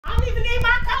even need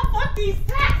my car. Fuck these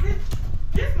taxes.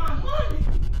 This my money.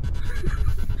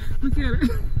 Look at it.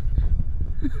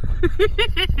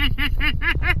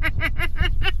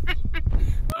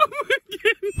 Oh my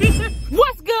goodness.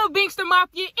 What's good, Binkster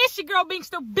Mafia? It's your girl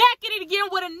Binkster back at it again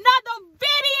with another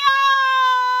video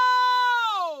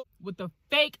with the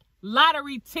fake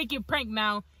lottery ticket prank.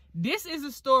 Now, this is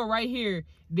a store right here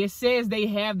that says they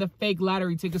have the fake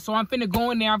lottery tickets. So I'm finna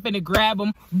go in there, I'm finna grab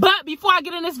them. But before I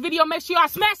get in this video, make sure y'all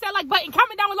smash that like button,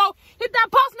 comment down below, hit that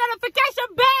post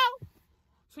notification bell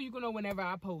so you can know whenever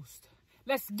I post.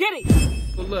 Let's get it.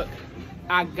 But look,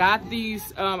 I got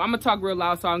these. I'm gonna talk real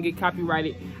loud so I don't get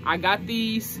copyrighted. I got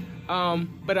these,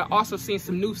 but I also seen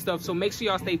some new stuff. So make sure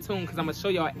y'all stay tuned because I'm gonna show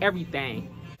y'all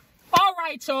everything. All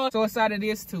right, y'all. So inside of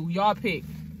this too, y'all pick.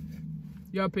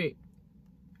 Y'all pick.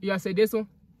 Y'all say this one?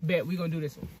 Bet we gonna do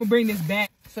this one. We'll bring this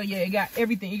back. So yeah, it got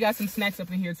everything. It got some snacks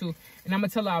up in here too. And I'm gonna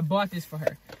tell her I bought this for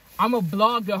her. I'm gonna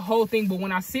vlog the whole thing, but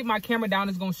when I sit my camera down,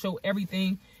 it's gonna show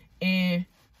everything. And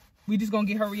we just gonna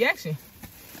get her reaction.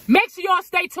 Make sure y'all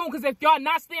stay tuned, because if y'all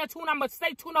not staying tuned, I'm gonna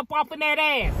stay tuned up off in that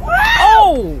ass.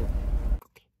 Oh!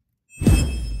 Okay,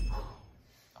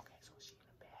 so she in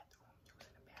the bathroom. You was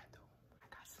in the bathroom. I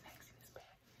got snacks in this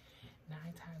bag. 9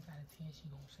 times out of 10, she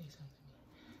gonna say something to me.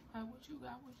 Like, what you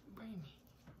got? What you bring me?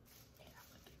 And I'm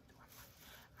looking through. I'm like,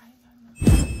 I ain't got nothing.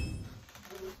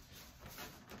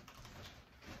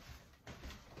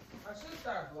 I should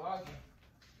start vlogging.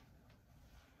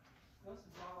 What's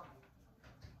vlogging?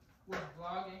 What's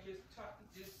vlogging?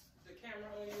 Just the camera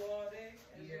on you all day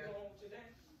and you go home today?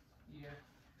 Yeah.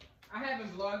 I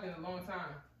haven't vlogged in a long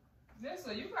time.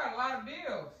 Nissa, you got a lot of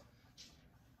bills.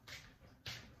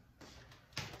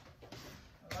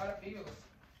 A lot of bills.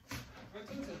 What's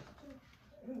into?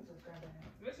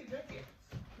 What's he drinking?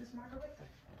 This margarita.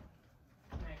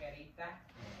 Margarita.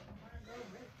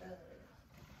 Margarita.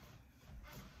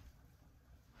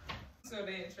 So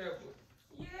they in trouble.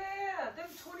 Yeah, them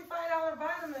 $25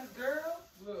 vitamins, girl.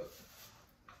 Look.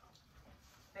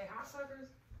 They hot suckers?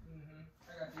 Mm-hmm.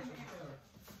 I got this one.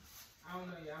 I don't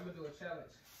know yet. I'm going to do a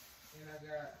challenge. And I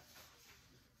got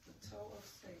the toe of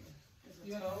Satan. Is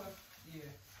it toe?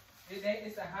 Yeah.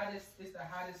 It's the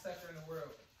hottest sucker in the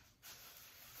world.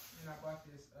 And I bought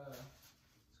this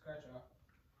scratch off.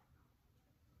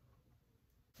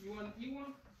 You want?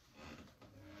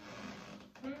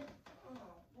 Hmm?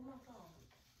 Oh, where's my phone?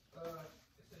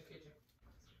 It's in the kitchen.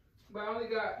 But I only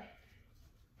got,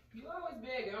 you always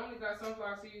beg, I only got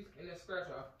sunflower seeds and a scratch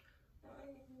off. No, I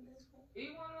ain't eating this one.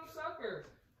 Eat one of them suckers.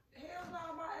 Hell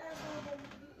no, my asshole.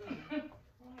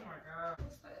 Oh my God.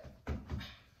 What's that?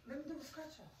 Let me do a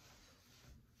scratch off.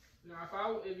 Now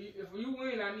if you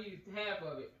win, I need half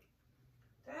of it.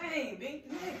 Dang, big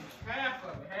nigga. Half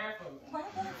of it. Why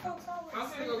black folks always I'm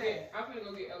finna go get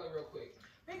Ella real quick.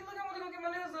 Nigga, look, I want to go get my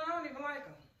nails done. I don't even like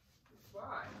them.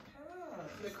 Why?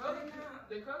 The color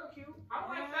cute. I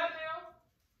like that nail.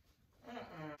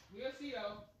 We'll see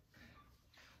though.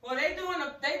 Well, they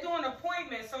doing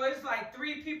appointments, so it's like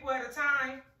 3 people at a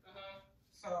time.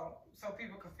 So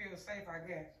people can feel safe, I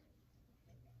guess.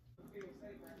 Feel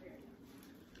safe, I guess.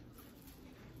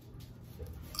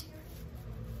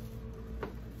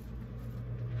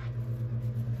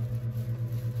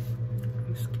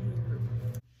 I'm scared.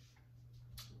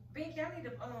 Binky, I need a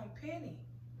penny.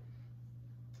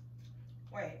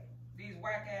 Wait, these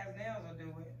whack ass nails will do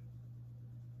it.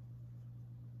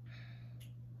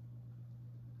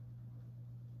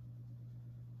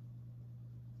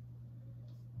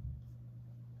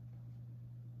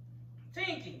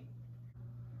 Tinky.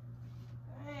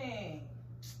 Dang.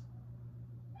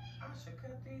 I should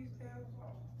cut these nails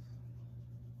off.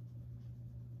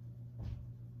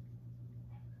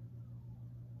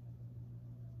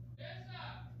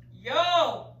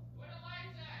 Yo! Where the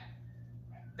lights at?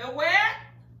 The where?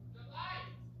 The light.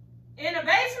 In the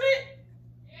basement?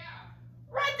 Yeah.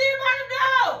 Right there by the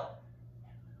door.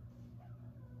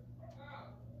 Oh.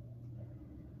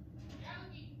 Ella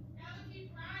keep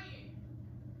crying.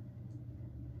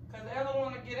 Cause Ella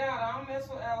wanna get out. I don't mess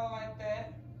with Ella like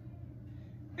that.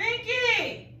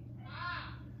 Binky!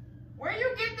 Mom. Where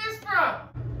you get this from?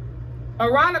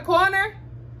 Around the corner?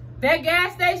 That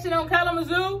gas station on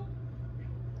Kalamazoo?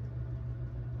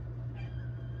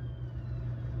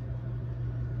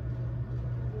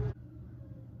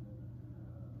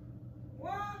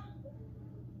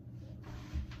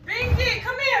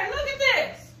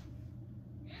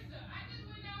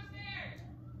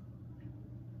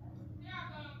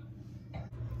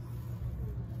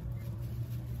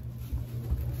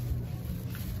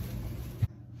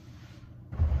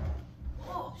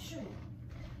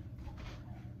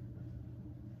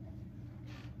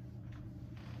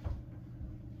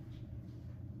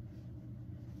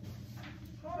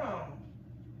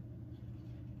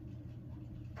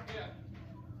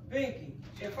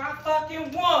 If I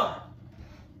fucking won.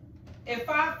 If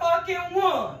I fucking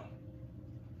won.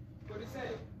 What'd it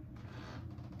say?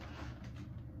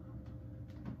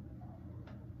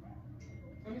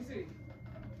 Let me see.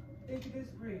 Think it is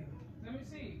real. Let me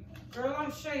see. Girl,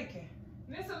 I'm shaking.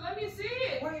 Listen, let me see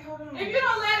it. Wait, hold on. If you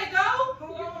don't let it go.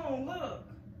 Hold on, look.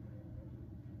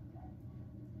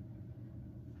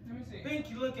 Let me see.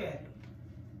 Binky, look at it.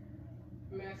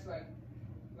 Match like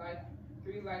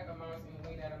 3 like amounts and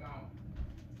weigh that amount.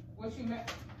 What you match?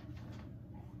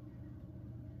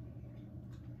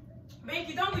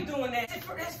 Binky, don't be doing that.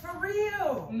 That's for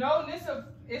real. No,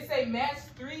 it's a match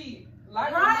 3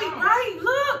 like Right, amounts. right.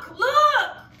 Look,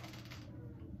 look.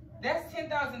 That's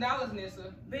 $10,000,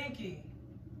 Nissa. Binky.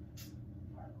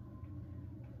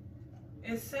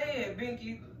 It said,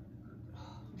 Binky.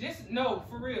 Just no,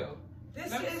 for real. This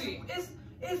Let me is see.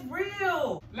 it's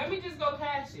real. Let me just go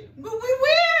cash it. But we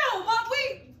will. But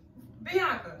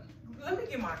Bianca, let me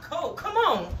get my coat. Come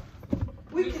on.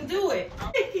 We can do it.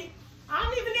 Binky, I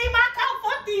don't even need my coat.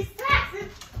 Fuck these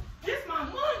taxes. This my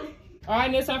money. All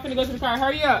right, Nissa, I'm finna go to the car.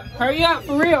 Hurry up. Hurry up,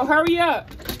 for real. Hurry up.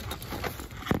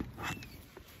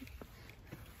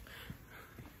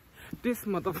 This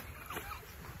motherfucker.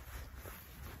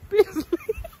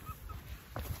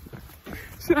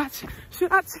 Should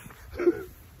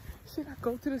I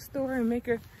go to the store and make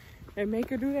her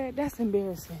do that? That's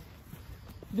embarrassing.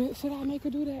 Should I make her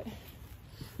do that?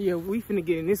 Yeah, we finna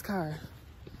get in this car.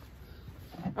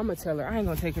 I'm gonna tell her I ain't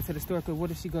gonna take her to the store because what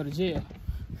if she go to jail?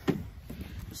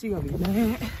 She gonna be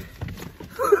mad.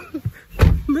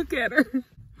 Look at her.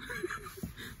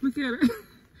 Look at her.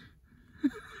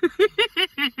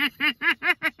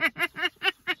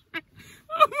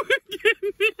 Oh my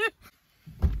goodness.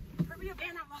 Hurry up,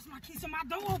 and I lost my keys, so my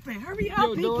door open. Hurry up,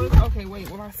 Yo, Binky. doors? Okay, wait.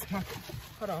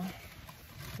 Hold on.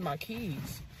 My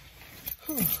keys.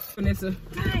 Whew. Vanessa,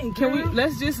 Dang, can we? girl.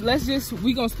 Let's just.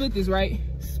 We gonna split this, right?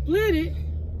 Split it?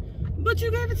 But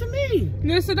you gave it to me.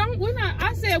 Vanessa, we're not.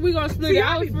 I said we gonna split it.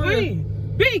 I was for real.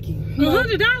 Binky,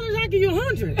 $100, I give you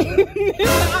 100.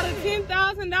 Out of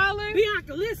 $10,000.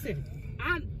 Bianca, listen.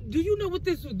 Do you know what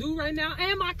this will do right now?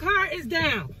 And my car is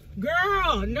down.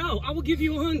 Girl, no, I will give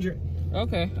you 100.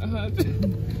 Okay. Catch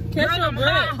Girl, your I'm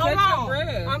breath. high. Catch Hold your on.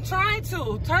 breath. I'm trying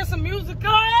to. Turn some music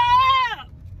up.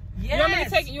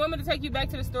 Yes. You want me to take you back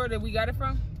to the store that we got it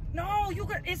from? No,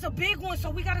 it's a big one, so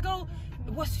we gotta go.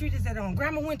 What street is that on?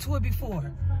 Grandma went to it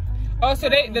before. Oh, so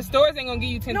the stores ain't gonna give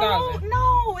you $10,000.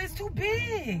 No, it's too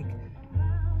big.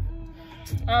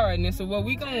 All right, Nissa. Well,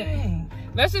 Dang.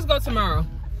 let's just go tomorrow.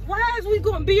 Why is we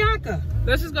going, Bianca?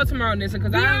 Let's just go tomorrow, Nissa,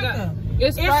 because I ain't got.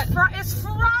 It's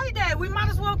Friday. We might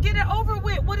as well get it over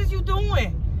with. What is you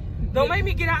doing? Don't make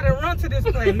me get out and run to this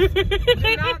place.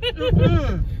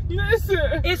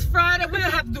 Listen. It's Friday. We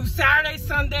don't have to do Saturday,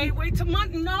 Sunday. Wait till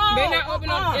Monday. No. They're not open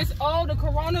up. It's all the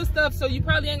Corona stuff, so you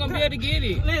probably ain't gonna be able to get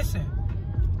it. Listen.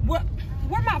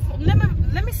 Where my phone?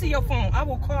 Let me see your phone. I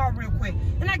will call real quick.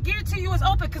 And I guarantee you it's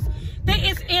open because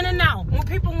it's in and out. When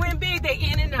people win big, they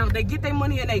in and out. They get their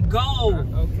money and they go.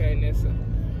 Okay, Nissa.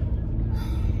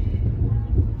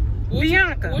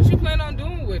 Bianca. What you plan on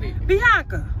doing with it?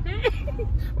 Bianca.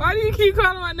 Why do you keep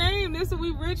calling my name? Nissa,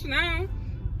 we rich now.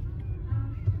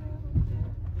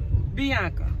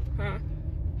 Bianca. Huh?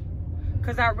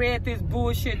 Because I read this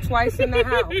bullshit twice in the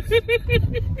house.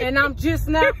 And I'm just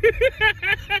not.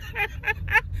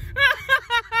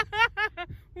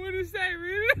 What did it say?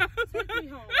 Read it out. Take me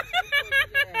home.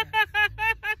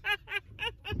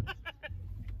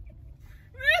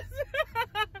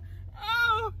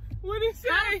 Oh, what did it say?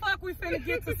 How the fuck we finna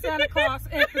get to Santa Claus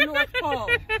at the North Pole?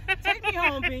 Take me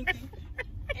home, Binky.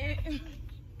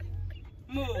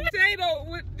 Move. Say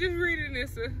though, just read it,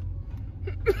 Nissa.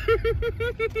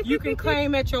 You can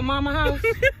claim at your mama house,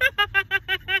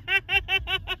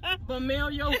 but mail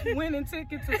your winning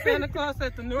ticket to Santa Claus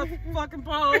at the North fucking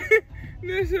Pole.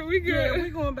 Nissa, we good. Yeah,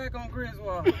 we going back on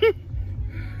Griswold.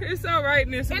 It's all right,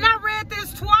 Nissa. And I read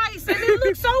this twice, and it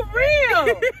looks so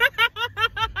real.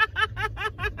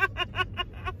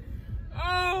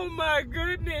 Oh my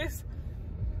goodness.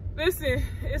 Listen,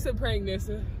 it's a prank,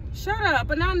 Nissa. Shut up.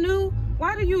 And I knew.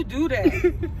 Why do you do that?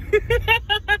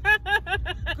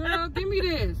 Girl, give me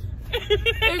this.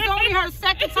 It's only her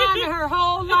second time in her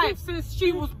whole life since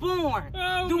she was born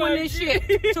doing this shit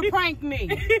to prank me.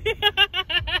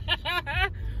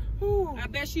 I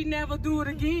bet she never do it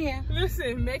again.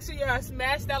 Listen, make sure y'all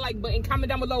smash that like button, comment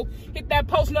down below, hit that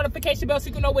post notification bell so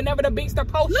you can know whenever the Binks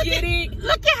post shit.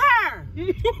 Look at her.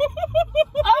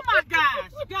 Oh my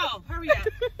gosh. Go. Hurry up.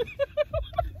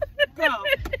 Go.